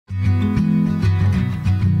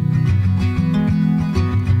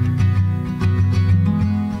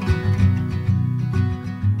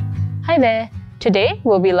there! Today,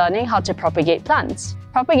 we'll be learning how to propagate plants.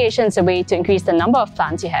 Propagation is a way to increase the number of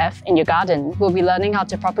plants you have in your garden. We'll be learning how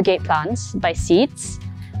to propagate plants by seeds,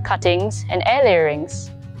 cuttings, and air layerings.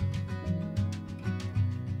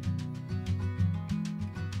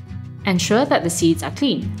 Ensure that the seeds are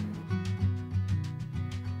clean.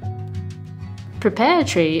 Prepare a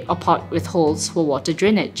tray or pot with holes for water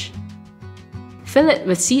drainage. Fill it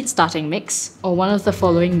with seed starting mix or one of the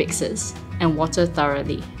following mixes and water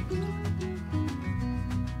thoroughly.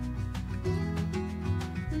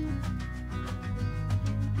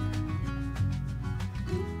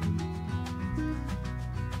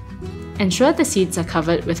 Ensure the seeds are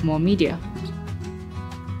covered with more media.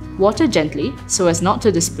 Water gently so as not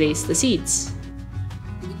to displace the seeds.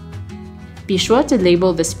 Be sure to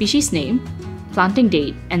label the species name, planting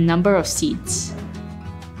date, and number of seeds.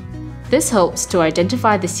 This helps to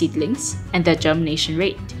identify the seedlings and their germination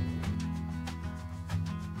rate.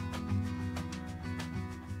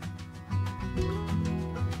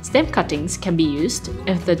 Stem cuttings can be used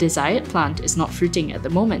if the desired plant is not fruiting at the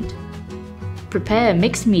moment. Prepare a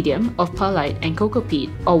mixed medium of perlite and coco peat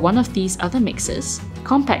or one of these other mixes,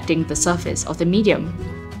 compacting the surface of the medium.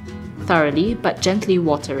 Thoroughly but gently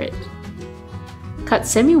water it. Cut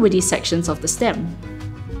semi-woody sections of the stem.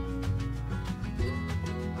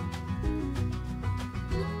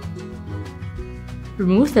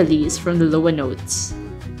 Remove the leaves from the lower nodes.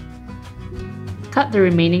 Cut the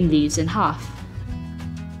remaining leaves in half.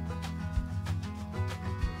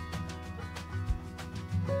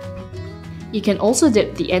 You can also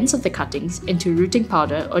dip the ends of the cuttings into rooting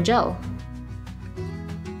powder or gel.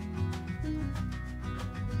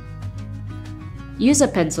 Use a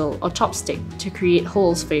pencil or chopstick to create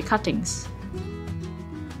holes for your cuttings.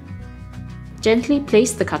 Gently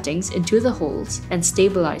place the cuttings into the holes and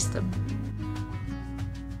stabilize them.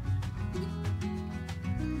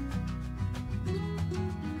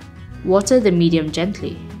 Water the medium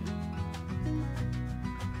gently.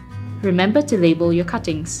 Remember to label your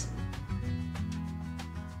cuttings.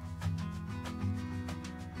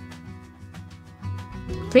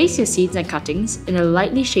 Place your seeds and cuttings in a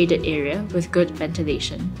lightly shaded area with good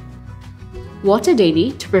ventilation. Water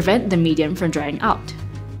daily to prevent the medium from drying out.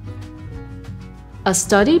 A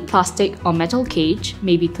sturdy plastic or metal cage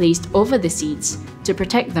may be placed over the seeds to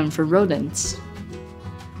protect them from rodents.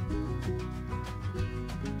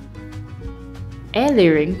 Air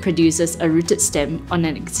layering produces a rooted stem on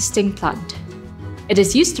an existing plant. It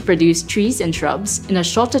is used to produce trees and shrubs in a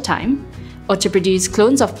shorter time or to produce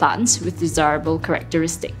clones of plants with desirable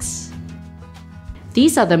characteristics.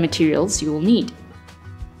 These are the materials you will need.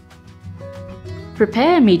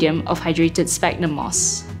 Prepare a medium of hydrated sphagnum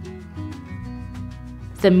moss.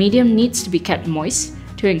 The medium needs to be kept moist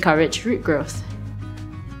to encourage root growth.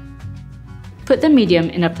 Put the medium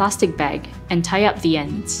in a plastic bag and tie up the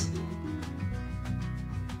ends.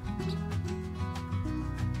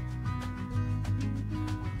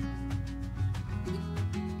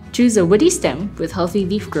 Choose a woody stem with healthy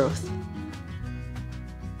leaf growth.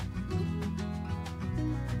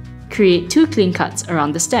 Create 2 clean cuts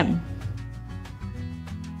around the stem.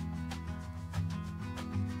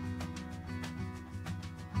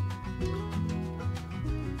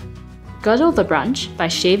 Girdle the branch by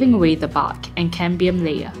shaving away the bark and cambium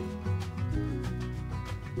layer.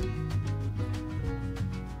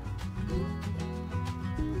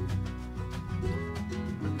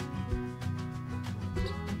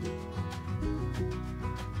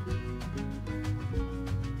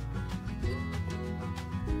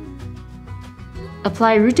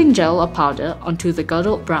 Apply rooting gel or powder onto the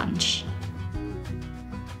girdled branch.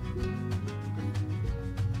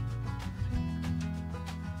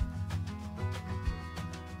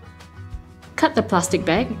 Cut the plastic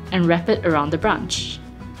bag and wrap it around the branch.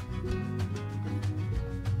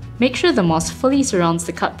 Make sure the moss fully surrounds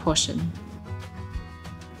the cut portion.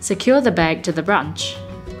 Secure the bag to the branch.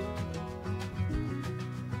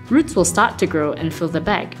 Roots will start to grow and fill the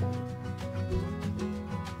bag.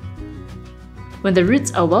 When the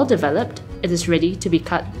roots are well developed, it is ready to be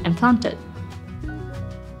cut and planted.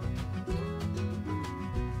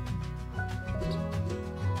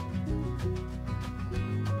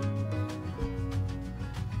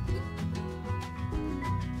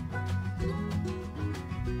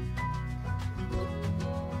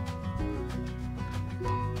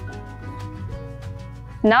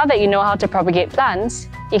 Now that you know how to propagate plants,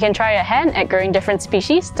 you can try your hand at growing different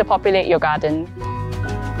species to populate your garden.